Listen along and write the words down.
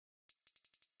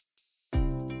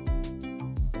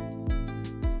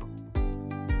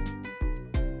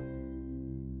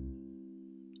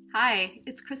Hi,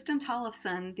 it's Kristin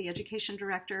Tollefson, the Education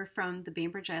Director from the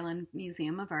Bainbridge Island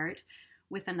Museum of Art,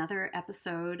 with another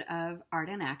episode of Art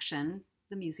in Action,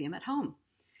 the Museum at Home.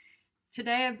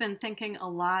 Today I've been thinking a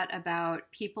lot about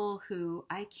people who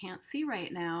I can't see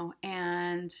right now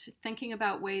and thinking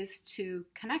about ways to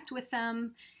connect with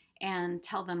them and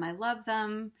tell them I love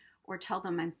them, or tell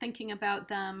them I'm thinking about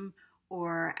them,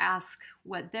 or ask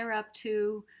what they're up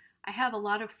to. I have a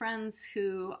lot of friends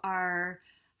who are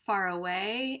far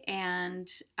away and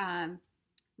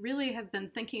really have been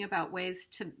thinking about ways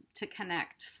to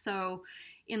connect. So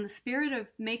in the spirit of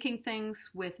making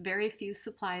things with very few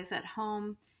supplies at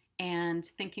home and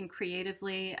thinking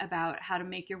creatively about how to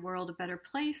make your world a better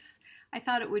place, I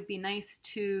thought it would be nice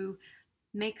to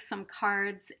make some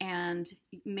cards and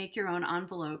make your own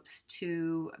envelopes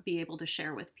to be able to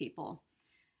share with people.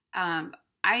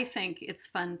 I think it's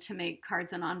fun to make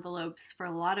cards and envelopes for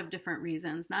a lot of different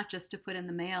reasons, not just to put in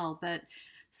the mail, but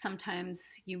sometimes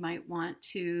you might want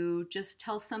to just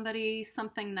tell somebody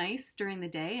something nice during the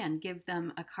day and give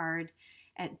them a card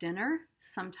at dinner.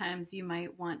 Sometimes you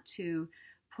might want to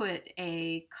put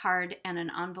a card and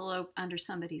an envelope under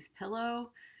somebody's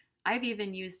pillow. I've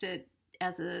even used it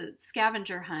as a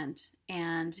scavenger hunt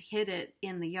and hid it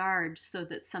in the yard so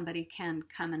that somebody can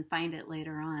come and find it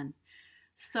later on.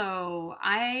 So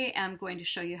I am going to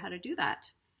show you how to do that.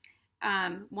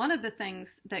 One of the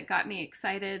things that got me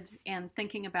excited and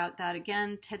thinking about that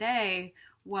again today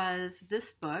was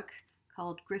this book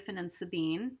called Griffin and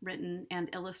Sabine, written and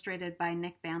illustrated by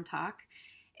Nick Bantock.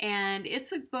 And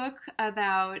it's a book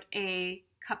about a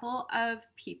couple of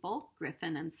people,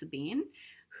 Griffin and Sabine,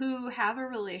 who have a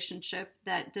relationship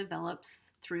that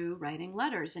develops through writing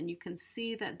letters. And you can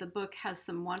see that the book has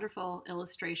some wonderful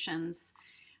illustrations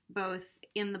both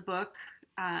in the book,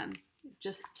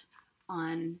 just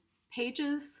on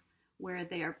pages where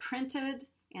they are printed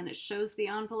and it shows the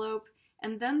envelope.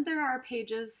 And then there are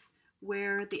pages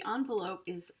where the envelope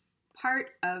is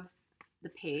part of the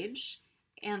page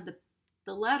and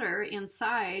the letter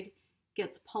inside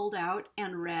gets pulled out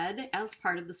and read as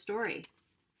part of the story.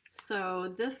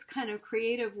 So this kind of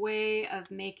creative way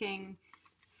of making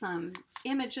some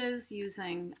images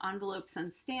using envelopes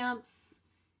and stamps,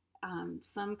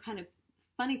 some kind of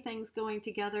funny things going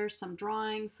together, some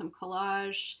drawing, some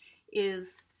collage,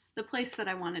 is the place that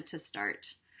I wanted to start.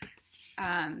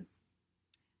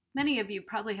 Many of you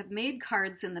probably have made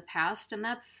cards in the past, and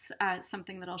that's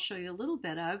something that I'll show you a little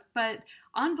bit of, but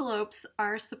envelopes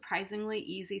are a surprisingly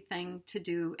easy thing to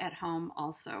do at home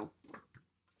also.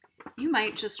 You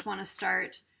might just want to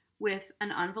start with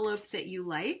an envelope that you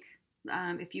like.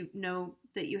 If you know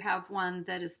that you have one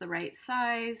that is the right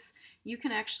size, you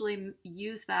can actually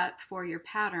use that for your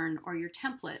pattern or your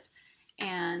template,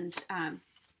 and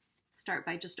start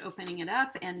by just opening it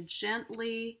up and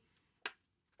gently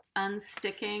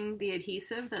unsticking the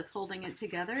adhesive that's holding it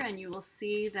together, and you will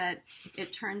see that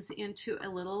it turns into a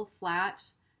little flat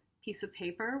piece of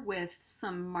paper with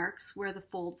some marks where the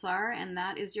folds are, and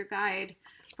that is your guide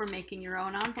for making your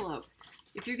own envelope.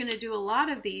 If you're going to do a lot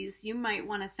of these, you might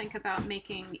want to think about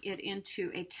making it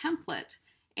into a template.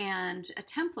 And a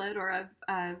template or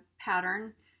a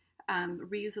pattern,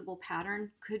 reusable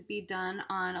pattern, could be done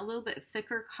on a little bit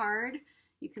thicker card.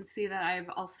 You can see that I've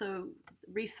also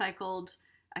recycled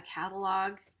a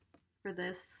catalog for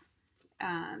this,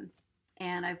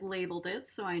 and I've labeled it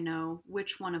so I know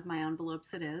which one of my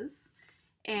envelopes it is.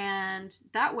 And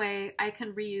that way I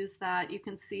can reuse that. You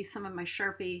can see some of my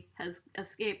Sharpie has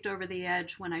escaped over the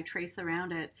edge when I trace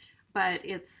around it, but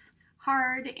it's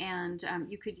hard, and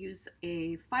you could use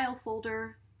a file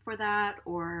folder for that,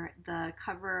 or the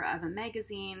cover of a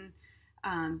magazine,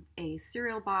 a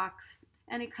cereal box.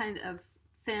 Any kind of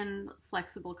thin,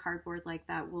 flexible cardboard like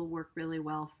that will work really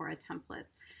well for a template.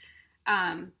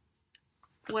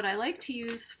 What I like to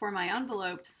use for my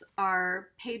envelopes are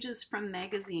pages from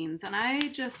magazines, and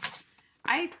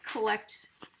I collect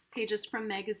pages from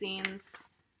magazines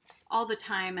all the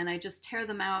time, and I just tear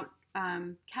them out,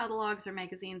 catalogs or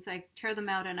magazines. I tear them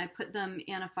out and I put them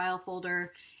in a file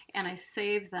folder, and I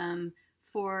save them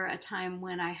for a time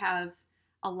when I have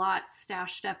a lot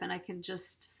stashed up and I can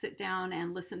just sit down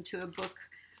and listen to a book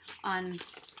on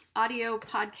audio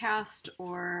podcast,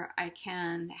 or I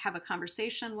can have a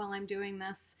conversation while I'm doing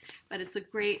this. But it's a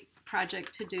great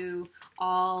project to do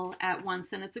all at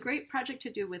once, and it's a great project to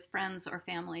do with friends or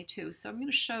family too. So I'm going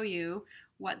to show you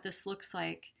what this looks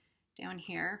like down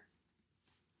here.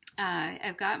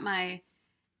 I've got my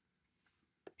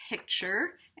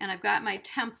picture and I've got my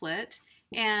template,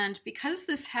 and because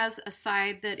this has a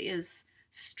side that is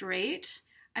straight,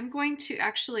 I'm going to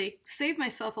actually save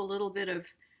myself a little bit of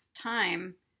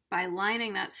time by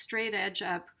lining that straight edge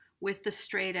up with the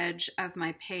straight edge of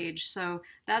my page. So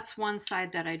that's one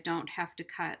side that I don't have to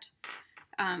cut.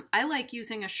 I like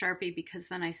using a Sharpie because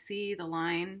then I see the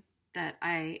line that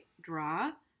I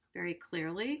draw very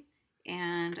clearly,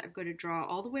 and I'm going to draw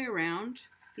all the way around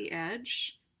the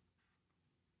edge,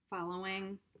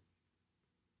 following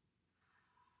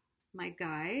my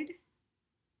guide.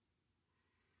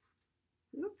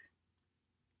 Oop.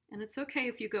 And it's okay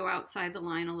if you go outside the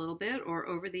line a little bit or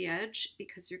over the edge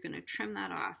because you're going to trim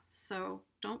that off. So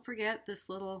don't forget this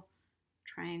little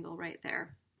triangle right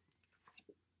there.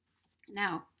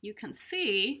 Now you can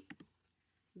see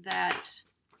that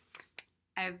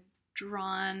I've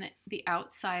drawn the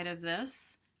outside of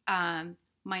this.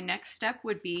 My next step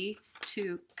would be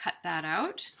to cut that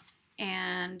out,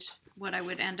 and what I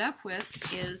would end up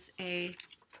with is a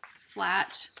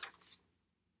flat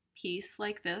piece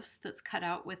like this that's cut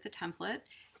out with the template.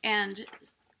 And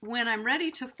when I'm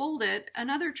ready to fold it,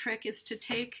 another trick is to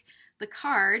take the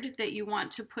card that you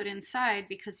want to put inside,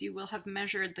 because you will have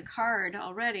measured the card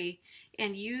already,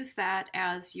 and use that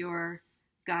as your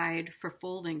guide for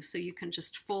folding. So you can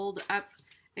just fold up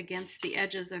against the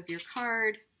edges of your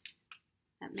card.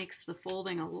 That makes the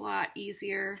folding a lot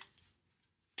easier.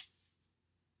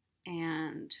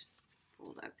 And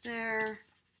fold up there,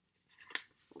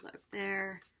 fold up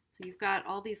there. So you've got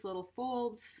all these little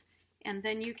folds, and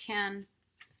then you can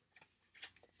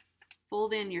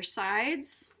fold in your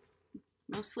sides.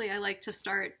 Mostly I like to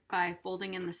start by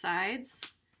folding in the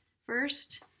sides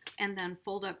first and then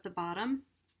fold up the bottom.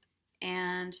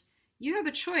 And you have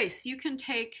a choice. You can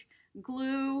take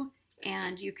glue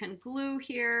and you can glue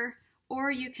here,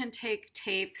 or you can take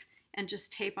tape and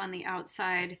just tape on the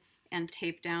outside and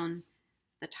tape down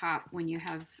the top when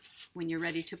you're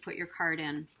ready to put your card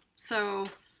in. So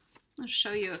I'll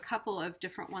show you a couple of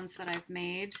different ones that I've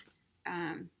made.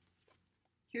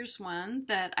 Here's one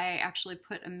that I actually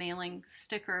put a mailing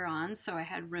sticker on, so I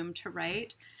had room to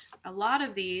write. A lot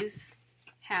of these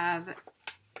have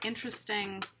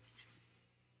interesting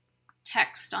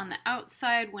text on the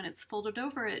outside. When it's folded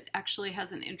over, it actually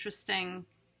has an interesting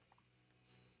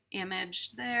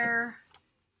image there.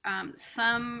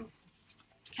 Some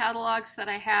catalogs that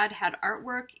I had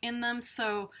artwork in them,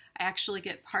 so I actually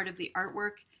get part of the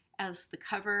artwork as the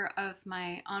cover of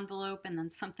my envelope, and then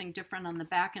something different on the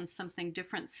back and something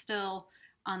different still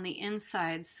on the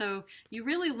inside. So you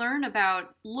really learn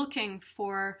about looking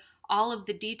for all of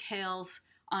the details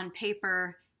on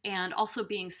paper, and also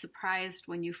being surprised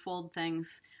when you fold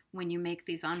things, when you make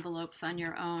these envelopes on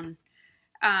your own.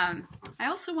 I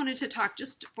also wanted to talk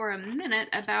just for a minute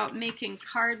about making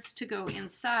cards to go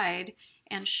inside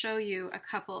and show you a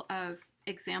couple of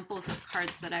examples of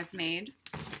cards that I've made.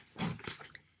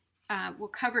 We'll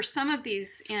cover some of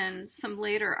these in some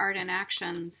later Art in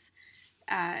Actions.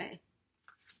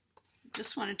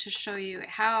 Just wanted to show you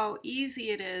how easy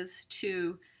it is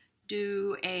to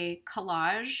do a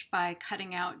collage by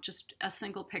cutting out just a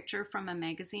single picture from a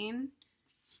magazine.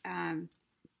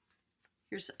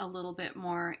 Here's a little bit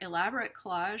more elaborate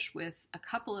collage with a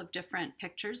couple of different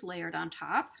pictures layered on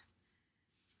top.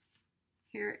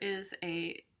 Here is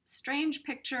a strange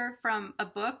picture from a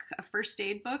book, a first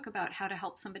aid book about how to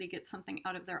help somebody get something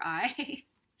out of their eye.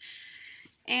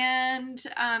 And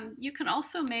you can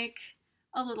also make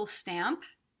a little stamp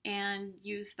and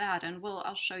use that, and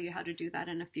I'll show you how to do that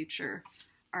in a future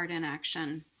Art in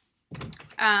Action.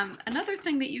 Another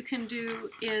thing that you can do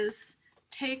is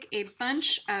take a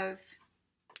bunch of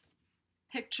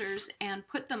pictures and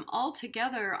put them all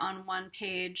together on one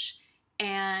page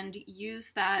and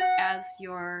use that as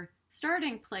your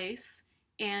starting place.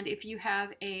 And if you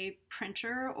have a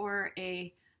printer or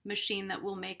a machine that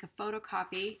will make a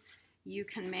photocopy, you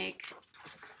can make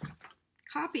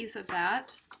copies of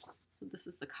that. So this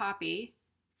is the copy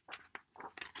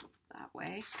that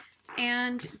way.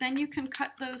 And then you can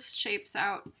cut those shapes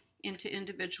out into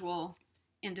individual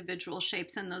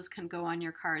shapes, and those can go on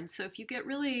your card. So if you get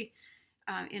really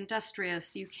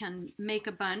industrious, you can make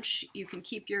a bunch, you can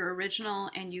keep your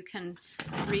original, and you can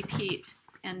repeat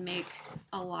and make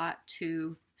a lot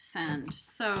to send.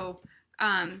 So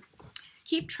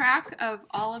keep track of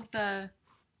all of the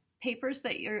papers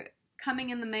that you're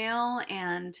coming in the mail,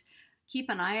 and keep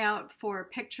an eye out for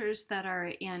pictures that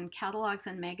are in catalogs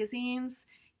and magazines.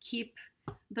 Keep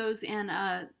those in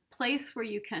a place where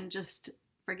you can just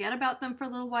forget about them for a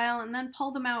little while, and then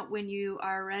pull them out when you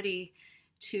are ready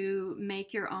to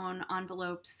make your own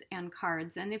envelopes and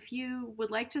cards. And if you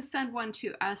would like to send one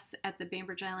to us at the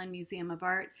Bainbridge Island Museum of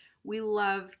Art, we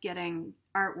love getting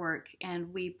artwork,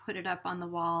 and we put it up on the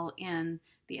wall in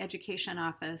the education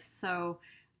office. So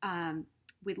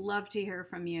we'd love to hear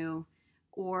from you.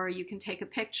 Or you can take a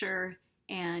picture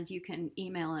and you can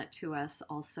email it to us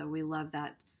also. We love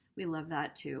that. We love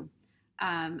that too.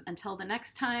 Until the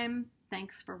next time,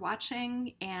 thanks for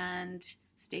watching and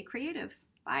stay creative.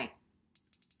 Bye.